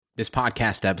This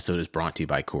podcast episode is brought to you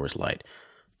by Coors Light.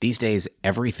 These days,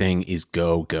 everything is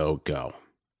go, go, go.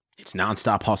 It's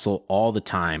nonstop hustle all the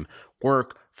time.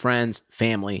 Work, friends,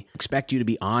 family expect you to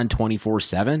be on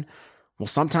 24/7. Well,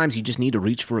 sometimes you just need to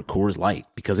reach for a Coors Light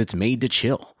because it's made to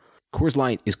chill. Coors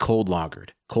Light is cold lagered,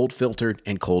 cold filtered,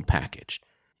 and cold packaged.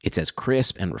 It's as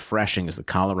crisp and refreshing as the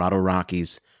Colorado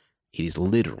Rockies. It is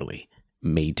literally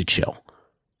made to chill.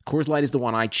 Coors Light is the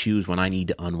one I choose when I need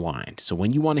to unwind. So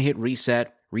when you want to hit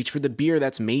reset, reach for the beer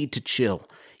that's made to chill.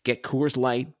 Get Coors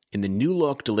Light in the new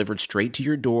look delivered straight to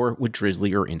your door with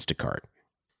Drizzly or Instacart.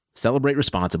 Celebrate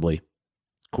responsibly.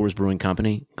 Coors Brewing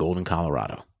Company, Golden,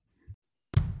 Colorado.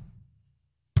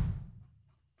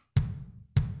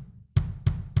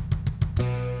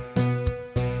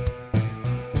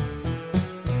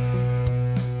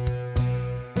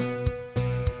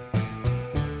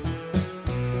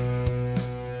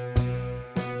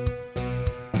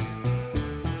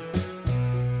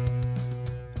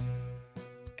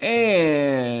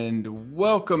 And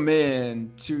welcome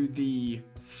in to the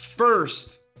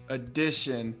first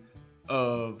edition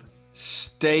of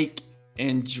Steak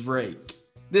and Drake.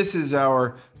 This is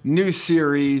our new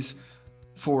series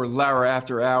for Lauer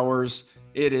After Hours.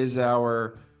 It is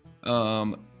our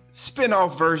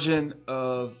spin-off version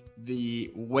of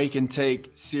the Wake and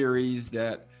Take series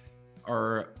that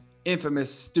our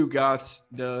infamous Stu Gotts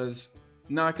does.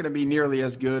 Not going to be nearly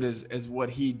as good as what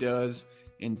he does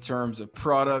in terms of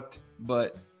product,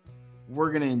 but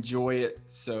we're going to enjoy it.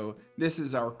 So this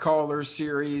is our caller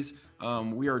series.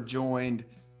 We are joined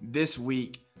this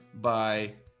week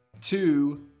by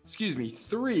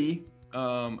three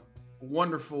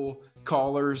wonderful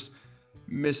callers.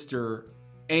 Mr.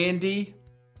 Andy.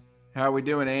 How we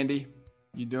doing, Andy?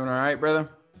 You doing all right, brother?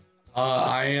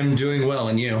 I am doing well,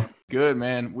 and you? Good,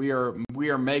 man. We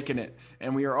are making it.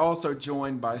 And we are also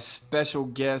joined by special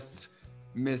guests,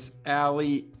 Miss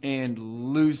Allie and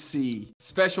Lucy,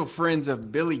 special friends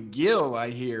of Billy Gill, I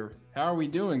hear. How are we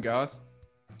doing, guys?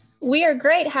 We are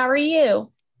great. How are you?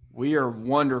 We are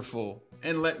wonderful.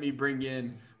 And let me bring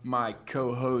in my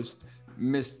co-host,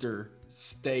 Mr.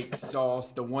 Steak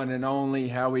Sauce, the one and only.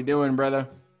 How we doing, brother?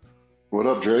 What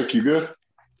up, Drake? You good?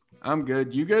 I'm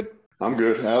good. You good? I'm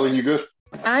good. Allie, you good?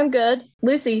 I'm good.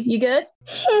 Lucy, you good?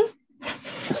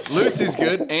 Lucy's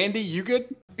good. Andy, you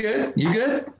good? Good. You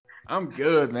good? I'm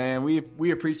good, man.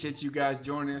 We appreciate you guys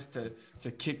joining us to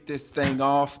kick this thing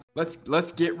off.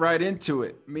 Let's get right into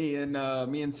it. Me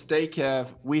and Steak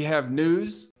have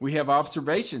news, we have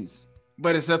observations,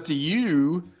 but it's up to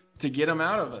you to get them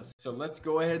out of us. So let's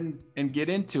go ahead and get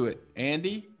into it.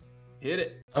 Andy, hit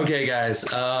it. Okay,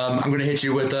 guys. I'm going to hit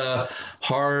you with a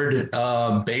hard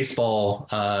baseball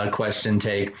question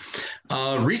take.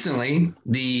 Recently,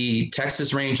 the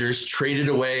Texas Rangers traded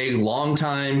away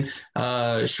longtime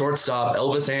shortstop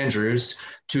Elvis Andrus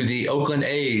to the Oakland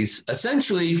A's,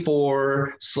 essentially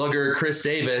for slugger Chris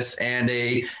Davis and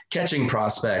a catching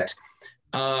prospect.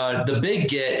 The big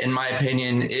get, in my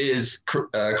opinion, is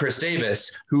Chris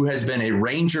Davis, who has been a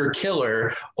Ranger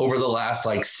killer over the last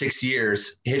 6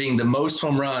 years, hitting the most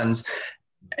home runs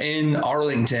in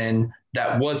Arlington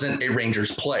that wasn't a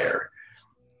Rangers player.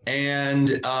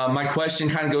 And my question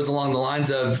kind of goes along the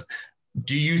lines of,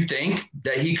 do you think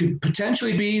that he could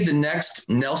potentially be the next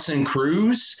Nelson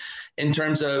Cruz in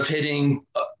terms of hitting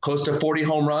close to 40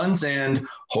 home runs and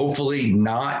hopefully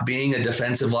not being a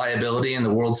defensive liability in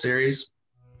the World Series?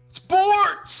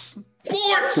 Sports.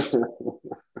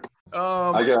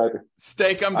 I got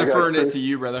Steak. I'm deferring it to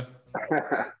you, brother.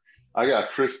 I got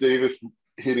Chris Davis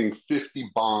hitting 50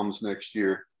 bombs next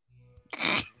year.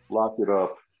 Lock it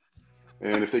up.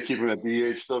 And if they keep him at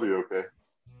DH, they'll be okay.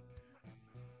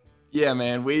 Yeah,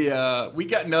 man. We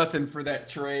got nothing for that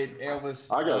trade,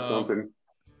 Elvis. I got something.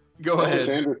 Go ahead.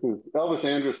 Elvis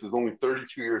Andrus is only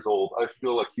 32 years old. I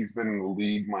feel like he's been in the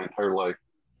league my entire life.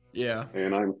 Yeah.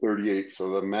 And I'm 38,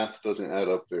 so the math doesn't add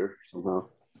up there somehow.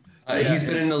 He's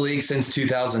been in the league since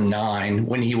 2009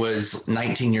 when he was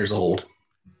 19 years old.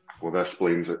 Well, that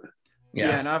explains it.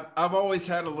 Yeah, and I've always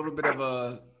had a little bit of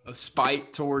a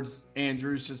spite towards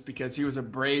Andrus just because he was a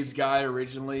Braves guy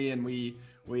originally, and we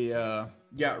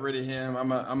got rid of him.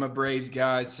 I'm a Braves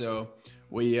guy, so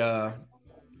we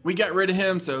got rid of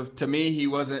him. So to me, he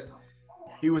was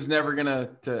never gonna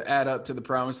add up to the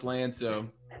promised land. So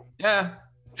yeah,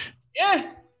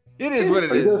 it is what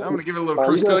it is. I'm gonna give it a little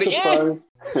Cruz Cody. Yeah.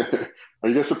 Are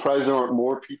you guys surprised there aren't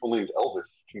more people named Elvis,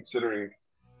 considering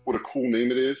what a cool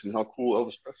name it is and how cool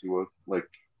Elvis Presley was?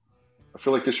 I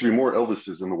feel like there should be more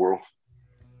Elvises in the world.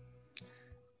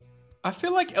 I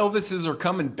feel like Elvises are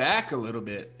coming back a little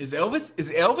bit. Is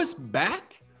Elvis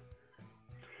back?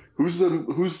 Who's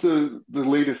the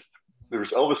latest There was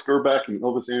Elvis Gerback and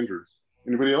Elvis Andrews.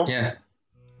 Anybody else? Yeah.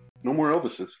 No more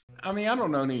Elvises. I mean, I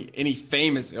don't know any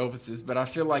famous Elvises, but I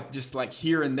feel like just like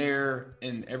here and there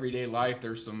in everyday life,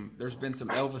 there's been some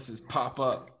Elvises pop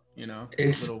up, you know.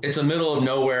 It's a middle of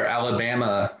nowhere,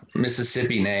 Alabama,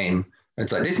 Mississippi name.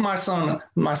 It's like, this is my son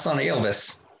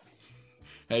Elvis.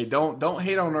 Hey, don't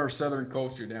hate on our Southern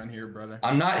culture down here, brother.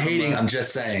 I'm not hating, I'm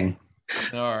just saying.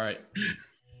 All right.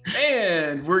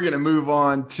 And we're going to move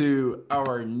on to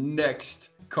our next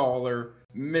caller,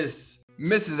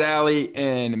 Mrs. Allie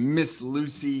and Miss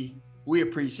Lucy. We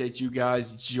appreciate you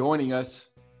guys joining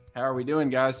us. How are we doing,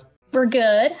 guys? We're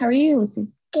good. How are you, Lucy?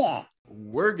 Good.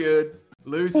 We're good.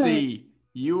 Lucy,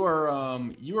 you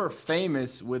are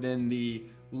famous within the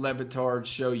Le Batard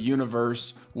Show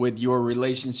universe with your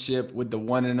relationship with the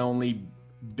one and only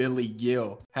Billy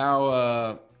Gill.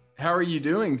 How are you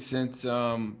doing since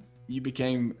you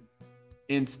became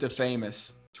Insta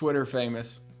famous, Twitter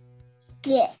famous?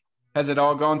 Good. Has it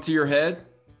all gone to your head?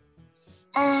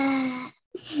 How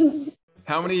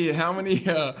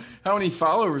many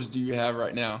followers do you have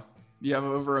right now? Do you have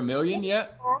over 1 million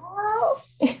yet?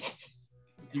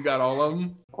 You got all of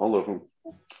them? All of them.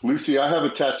 Lucy, I have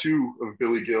a tattoo of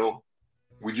Billy Gill.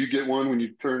 Would you get one when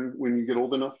you get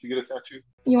old enough to get a tattoo?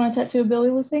 You want a tattoo of Billy,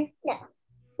 Lucy? No.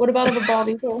 What about of a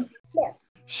Baldy Hill? No.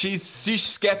 She's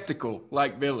skeptical,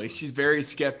 like Billy. She's very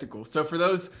skeptical. So for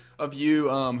those of you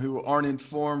who aren't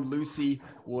informed, Lucy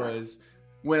went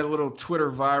a little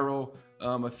Twitter viral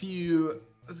a few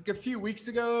weeks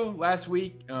ago, last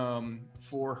week,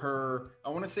 for her. I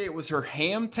want to say it was her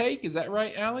ham take. Is that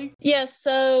right, Allie? Yes.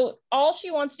 So all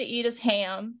she wants to eat is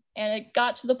ham, and it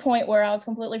got to the point where I was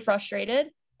completely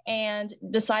frustrated and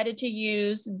decided to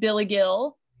use Billy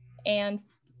Gill and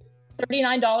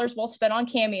 $39 well spent on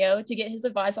Cameo to get his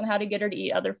advice on how to get her to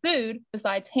eat other food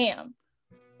besides ham.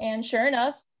 And sure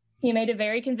enough, he made a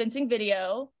very convincing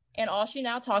video, and all she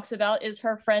now talks about is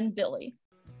her friend Billy.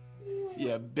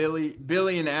 Yeah,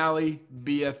 Billy and Allie,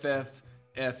 BFF,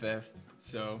 FF.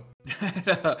 So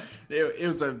it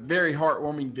was a very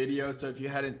heartwarming video. So if you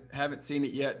haven't seen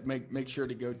it yet, make sure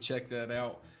to go check that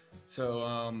out.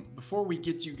 So before we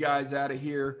get you guys out of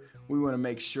here, we want to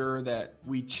make sure that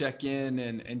we check in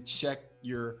and check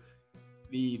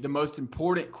the most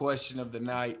important question of the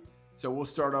night. So we'll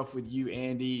start off with you,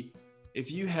 Andy.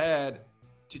 If you had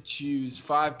to choose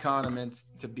 5 condiments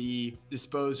to be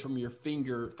disposed from your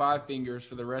 5 fingers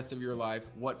for the rest of your life,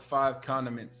 what 5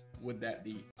 condiments would that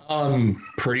be?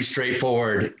 Pretty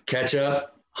straightforward.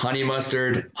 Ketchup, honey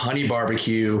mustard, honey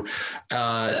barbecue,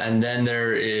 and then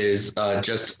there is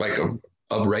just like a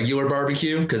regular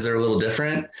barbecue because they're a little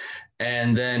different,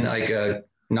 and then like a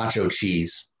nacho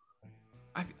cheese.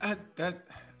 I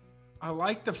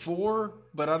like the 4,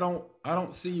 but I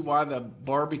don't see why the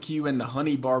barbecue and the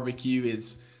honey barbecue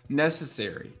is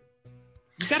necessary.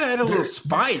 You gotta add a little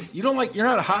spice. You're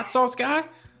not a hot sauce guy?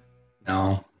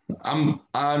 No,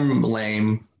 I'm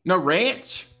lame. No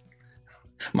ranch?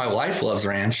 My wife loves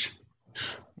ranch.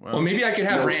 Well, maybe I could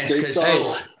have ranch because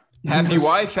happy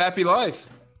wife, happy life.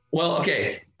 Well,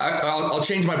 okay. I'll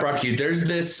change my barbecue. There's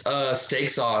this steak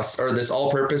sauce or this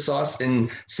all-purpose sauce in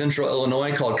Central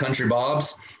Illinois called Country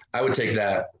Bob's. I would take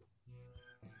that.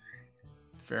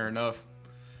 Fair enough.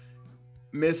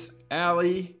 Miss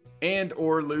Allie and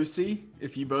or Lucy,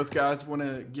 if you both guys want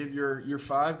to give your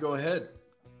 5, go ahead.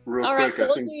 Real All quick,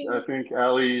 right, I think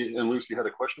Allie and Lucy had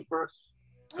a question for us.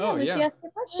 Oh, Lucy, yeah. ask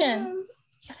your question.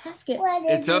 Ask it.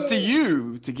 It's up to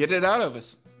you to get it out of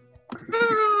us. What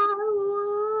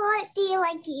do you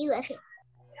like to eat with it?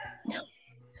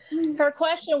 Her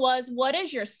question was, what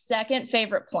is your second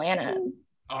favorite planet?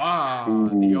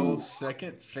 The old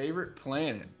second favorite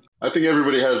planet. I think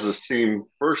everybody has the same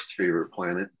first favorite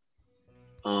planet.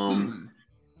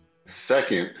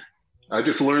 Second, I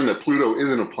just learned that Pluto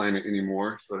isn't a planet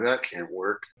anymore, so that can't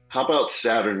work. How about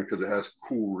Saturn, because it has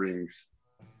cool rings?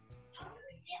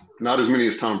 Not as many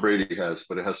as Tom Brady has,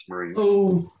 but it has some rings.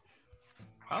 Oh,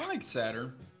 I like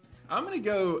Saturn. I'm gonna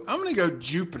go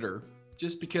Jupiter,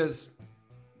 just because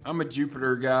I'm a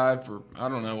Jupiter guy for I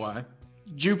don't know why.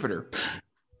 Jupiter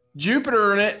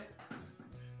in it.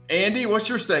 Andy, what's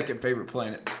your second favorite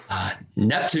planet?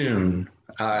 Neptune.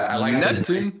 I like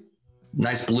Neptune.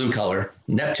 Nice blue color.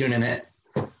 Neptune in it.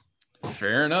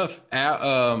 Fair enough.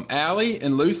 Allie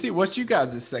and Lucy, what's you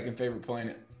guys' second favorite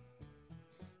planet?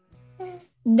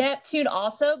 Neptune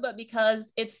also, but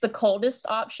because it's the coldest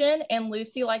option and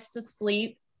Lucy likes to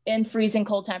sleep in freezing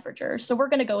cold temperatures. So we're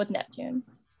going to go with Neptune.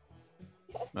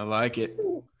 I like it.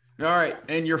 All right.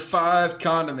 And your 5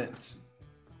 condiments.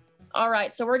 All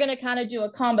right. So we're going to kind of do a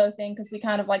combo thing because we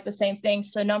kind of like the same thing.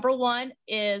 So number 1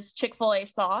 is Chick-fil-A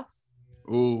sauce.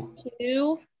 Ooh.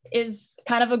 2 is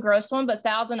kind of a gross one, but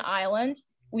Thousand Island.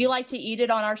 We like to eat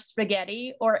it on our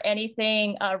spaghetti or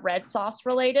anything red sauce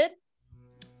related.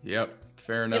 Yep.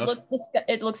 Fair enough.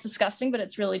 It looks disgusting, but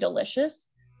it's really delicious.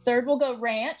 3rd will go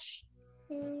ranch.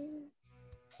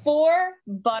 4,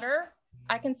 butter.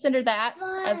 I consider that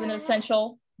as an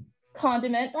essential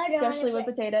condiment, especially with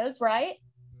potatoes, right?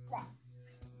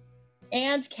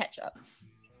 And ketchup.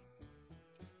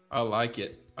 I like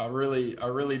it. I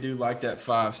really do like that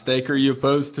 5. Steak, are you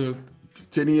opposed to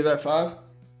any of that 5?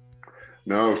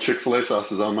 No, Chick-fil-A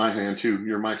sauce is on my hand too.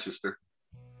 You're my sister.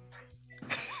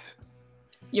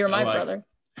 You're my brother.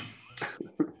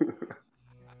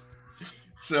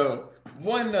 So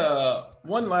one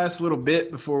last little bit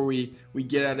before we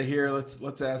get out of here.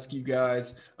 Let's ask you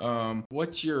guys,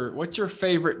 what's your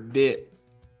favorite bit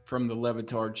from the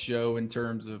Levitard show in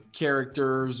terms of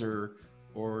characters or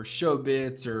show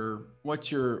bits, or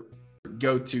what's your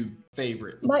go-to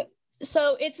favorite?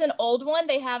 So it's an old one.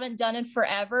 They haven't done it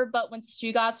forever, but when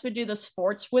Stugatz would do the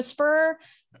sports whisperer,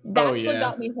 that's what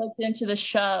got me hooked into the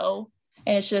show.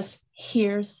 And it's just,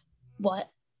 here's what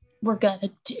we're gonna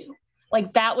do.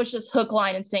 Like, that was just hook,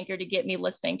 line, and sinker to get me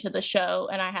listening to the show,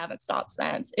 and I haven't stopped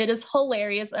since. It is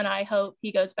hilarious, and I hope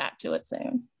he goes back to it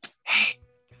soon. Hey,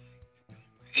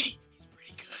 he's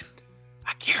pretty good.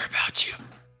 I care about you.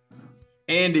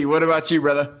 Andy, what about you,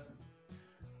 brother?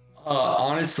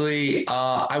 Honestly,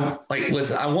 I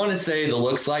want to say the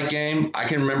looks like game. I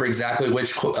can remember exactly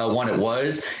which one it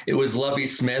was. It was Lovey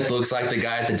Smith looks like the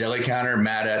guy at the deli counter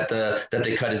mad at that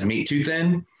they cut his meat too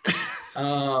thin.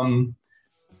 But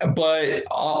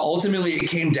ultimately it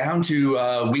came down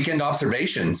to weekend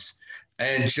observations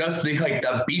and just the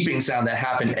beeping sound that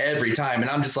happened every time.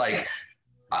 And I'm just like,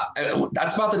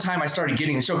 that's about the time I started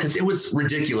getting the show, because it was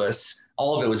ridiculous.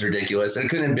 All of it was ridiculous. And it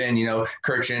couldn't have been,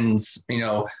 Kirchen's,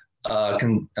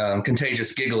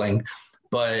 contagious giggling,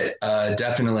 but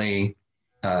definitely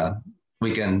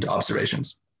weekend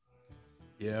observations.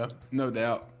 Yeah, no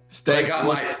doubt. I got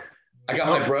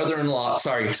my brother-in-law.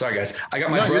 Sorry, guys. I got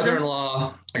my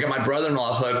brother-in-law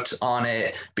hooked on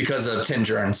it because of Tim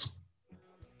Jerns.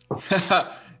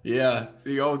 Yeah,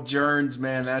 the old Jerns,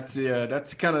 man. That's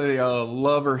kind of the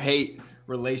love or hate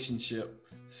relationship.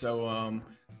 So,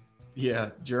 yeah,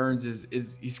 Jerns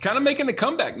is he's kind of making a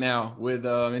comeback now with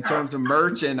in terms of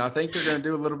merch, and I think they're going to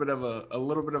do a little bit of a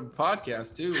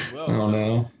podcast too as well. Oh,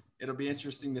 no. It'll be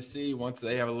interesting to see once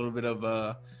they have a little bit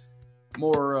of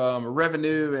more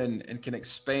revenue and can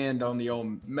expand on the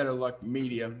old Meadowluck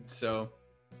media. So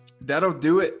that'll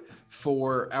do it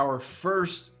for our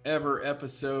first ever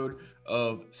episode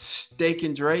of Steak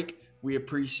and Drake. We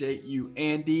appreciate you,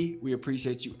 Andy. We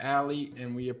appreciate you, Allie.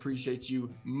 And we appreciate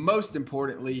you, most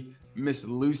importantly, Miss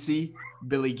Lucy,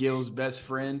 Billy Gill's best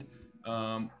friend.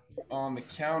 On the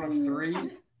count of 3,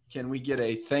 can we get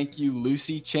a thank you,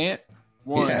 Lucy chant?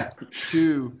 1,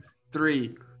 2,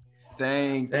 3.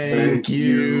 Thank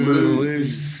you,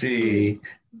 Lucy.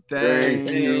 Thank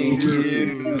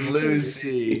you,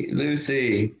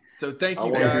 Lucy. So thank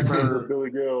you guys for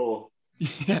Billy Gill.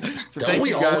 Yeah. So Don't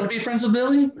we all want to be friends with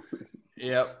Billy?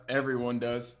 Yep, everyone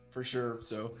does for sure.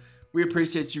 So we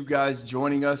appreciate you guys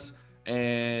joining us,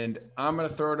 and I'm gonna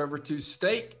throw it over to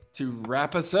Steak to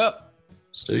wrap us up.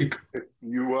 Steak. If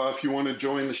you want to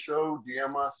join the show,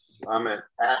 DM us. I'm at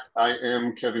I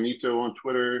am Kevinito on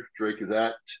Twitter. Drake is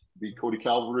at the Cody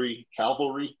Cavalry,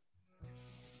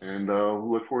 and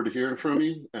look forward to hearing from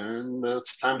you. And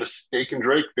it's time to Steak and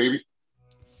Drake, baby.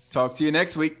 Talk to you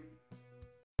next week.